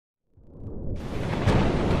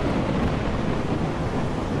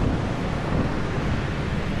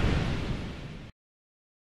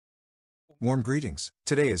Warm greetings.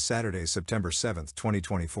 Today is Saturday, September 7th,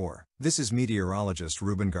 2024. This is meteorologist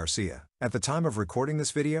Ruben Garcia. At the time of recording this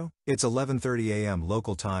video, it's 11:30 a.m.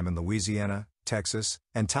 local time in Louisiana, Texas,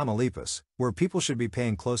 and Tamaulipas, where people should be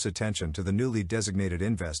paying close attention to the newly designated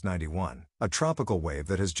Invest 91, a tropical wave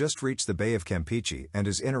that has just reached the Bay of Campeche and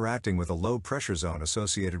is interacting with a low-pressure zone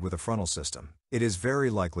associated with a frontal system. It is very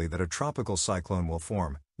likely that a tropical cyclone will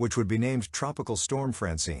form, which would be named Tropical Storm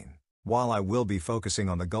Francine. While I will be focusing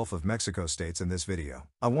on the Gulf of Mexico states in this video,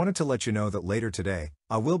 I wanted to let you know that later today,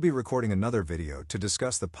 I will be recording another video to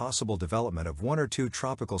discuss the possible development of one or two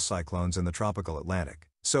tropical cyclones in the tropical Atlantic.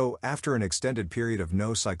 So, after an extended period of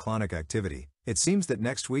no cyclonic activity, it seems that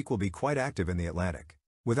next week will be quite active in the Atlantic.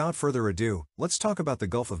 Without further ado, let's talk about the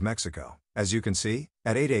Gulf of Mexico. As you can see,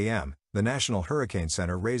 at 8 a.m., the National Hurricane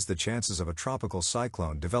Center raised the chances of a tropical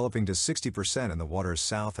cyclone developing to 60% in the waters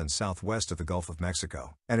south and southwest of the Gulf of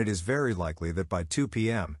Mexico, and it is very likely that by 2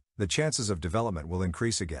 p.m., the chances of development will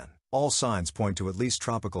increase again. All signs point to at least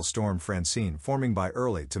Tropical Storm Francine forming by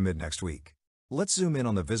early to mid next week. Let's zoom in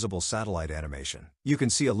on the visible satellite animation. You can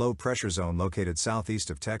see a low-pressure zone located southeast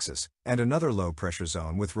of Texas, and another low-pressure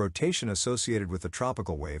zone with rotation associated with the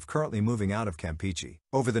tropical wave currently moving out of Campeche.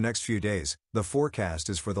 Over the next few days, the forecast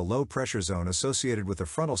is for the low-pressure zone associated with the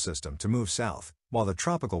frontal system to move south, while the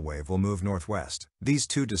tropical wave will move northwest. These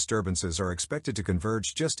two disturbances are expected to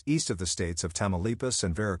converge just east of the states of Tamaulipas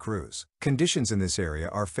and Veracruz. Conditions in this area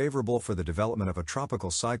are favorable for the development of a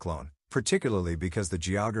tropical cyclone, particularly because the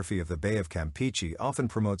geography of the Bay of Campeche often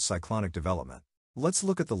promotes cyclonic development. Let's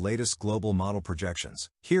look at the latest global model projections.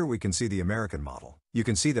 Here we can see the American model. You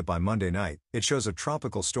can see that by Monday night, it shows a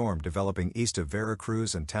tropical storm developing east of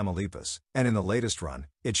Veracruz and Tamaulipas, and in the latest run,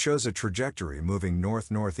 it shows a trajectory moving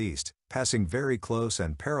north-northeast, passing very close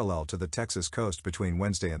and parallel to the Texas coast between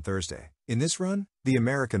Wednesday and Thursday. In this run, the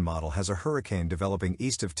American model has a hurricane developing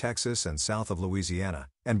east of Texas and south of Louisiana,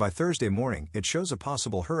 and by Thursday morning it shows a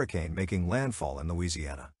possible hurricane making landfall in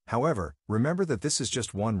Louisiana. However, remember that this is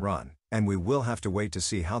just one run, and we will have to wait to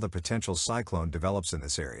see how the potential cyclone develops in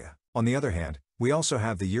this area. On the other hand, we also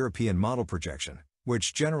have the European model projection,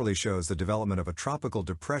 which generally shows the development of a tropical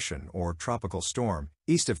depression or tropical storm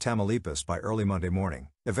east of Tamaulipas by early Monday morning,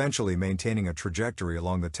 eventually maintaining a trajectory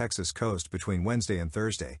along the Texas coast between Wednesday and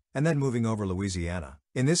Thursday, and then moving over Louisiana.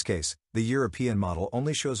 In this case, the European model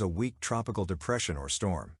only shows a weak tropical depression or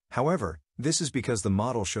storm. However, this is because the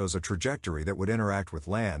model shows a trajectory that would interact with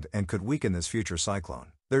land and could weaken this future cyclone.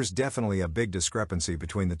 There's definitely a big discrepancy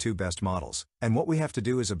between the two best models, and what we have to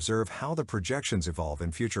do is observe how the projections evolve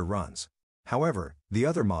in future runs. However, the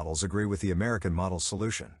other models agree with the American model's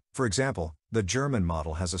solution. For example, the German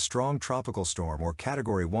model has a strong tropical storm or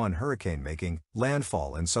Category 1 hurricane making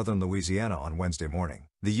landfall in southern Louisiana on Wednesday morning.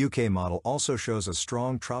 The UK model also shows a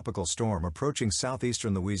strong tropical storm approaching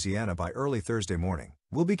southeastern Louisiana by early Thursday morning.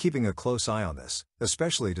 We'll be keeping a close eye on this,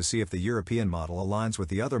 especially to see if the European model aligns with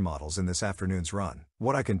the other models in this afternoon's run.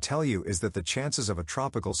 What I can tell you is that the chances of a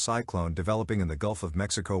tropical cyclone developing in the Gulf of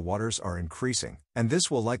Mexico waters are increasing, and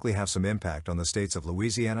this will likely have some impact on the states of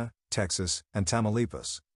Louisiana, Texas, and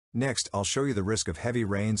Tamaulipas. Next, I'll show you the risk of heavy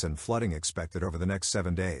rains and flooding expected over the next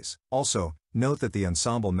 7 days. Also, note that the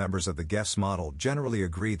ensemble members of the GEFS model generally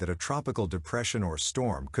agree that a tropical depression or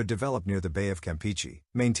storm could develop near the Bay of Campeche,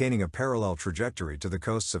 maintaining a parallel trajectory to the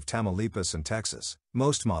coasts of Tamaulipas and Texas.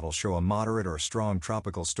 Most models show a moderate or strong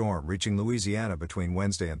tropical storm reaching Louisiana between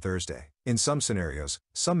Wednesday and Thursday. In some scenarios,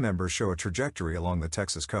 some members show a trajectory along the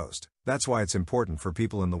Texas coast. That's why it's important for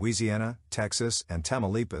people in Louisiana, Texas, and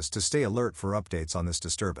Tamaulipas to stay alert for updates on this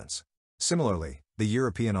disturbance. Similarly, the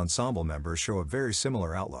European ensemble members show a very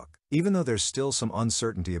similar outlook. Even though there's still some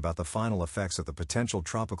uncertainty about the final effects of the potential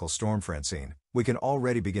tropical storm Francine, we can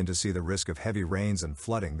already begin to see the risk of heavy rains and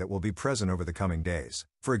flooding that will be present over the coming days.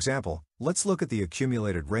 For example, let's look at the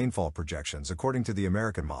accumulated rainfall projections according to the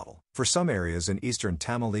American model. For some areas in eastern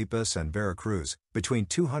Tamaulipas and Veracruz, between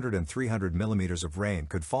 200 and 300 millimeters of rain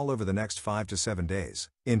could fall over the next 5 to 7 days.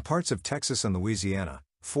 In parts of Texas and Louisiana,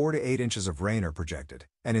 4 to 8 inches of rain are projected,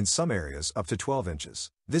 and in some areas up to 12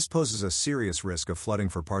 inches. This poses a serious risk of flooding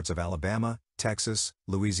for parts of Alabama, Texas,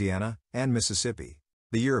 Louisiana, and Mississippi.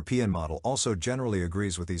 The European model also generally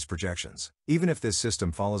agrees with these projections. Even if this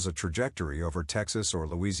system follows a trajectory over Texas or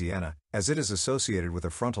Louisiana, as it is associated with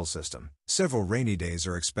a frontal system, several rainy days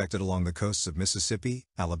are expected along the coasts of Mississippi,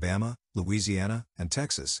 Alabama, Louisiana, and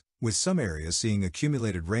Texas, with some areas seeing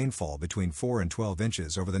accumulated rainfall between 4 and 12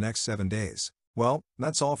 inches over the next 7 days. Well,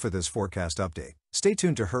 that's all for this forecast update. Stay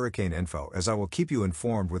tuned to Hurricane Info as I will keep you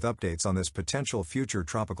informed with updates on this potential future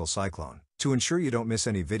tropical cyclone. To ensure you don't miss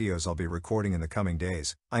any videos I'll be recording in the coming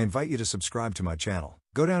days, I invite you to subscribe to my channel.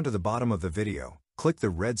 Go down to the bottom of the video, click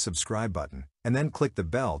the red subscribe button, and then click the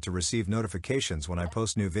bell to receive notifications when I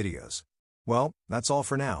post new videos. Well, that's all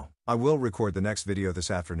for now. I will record the next video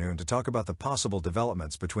this afternoon to talk about the possible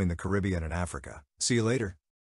developments between the Caribbean and Africa. See you later.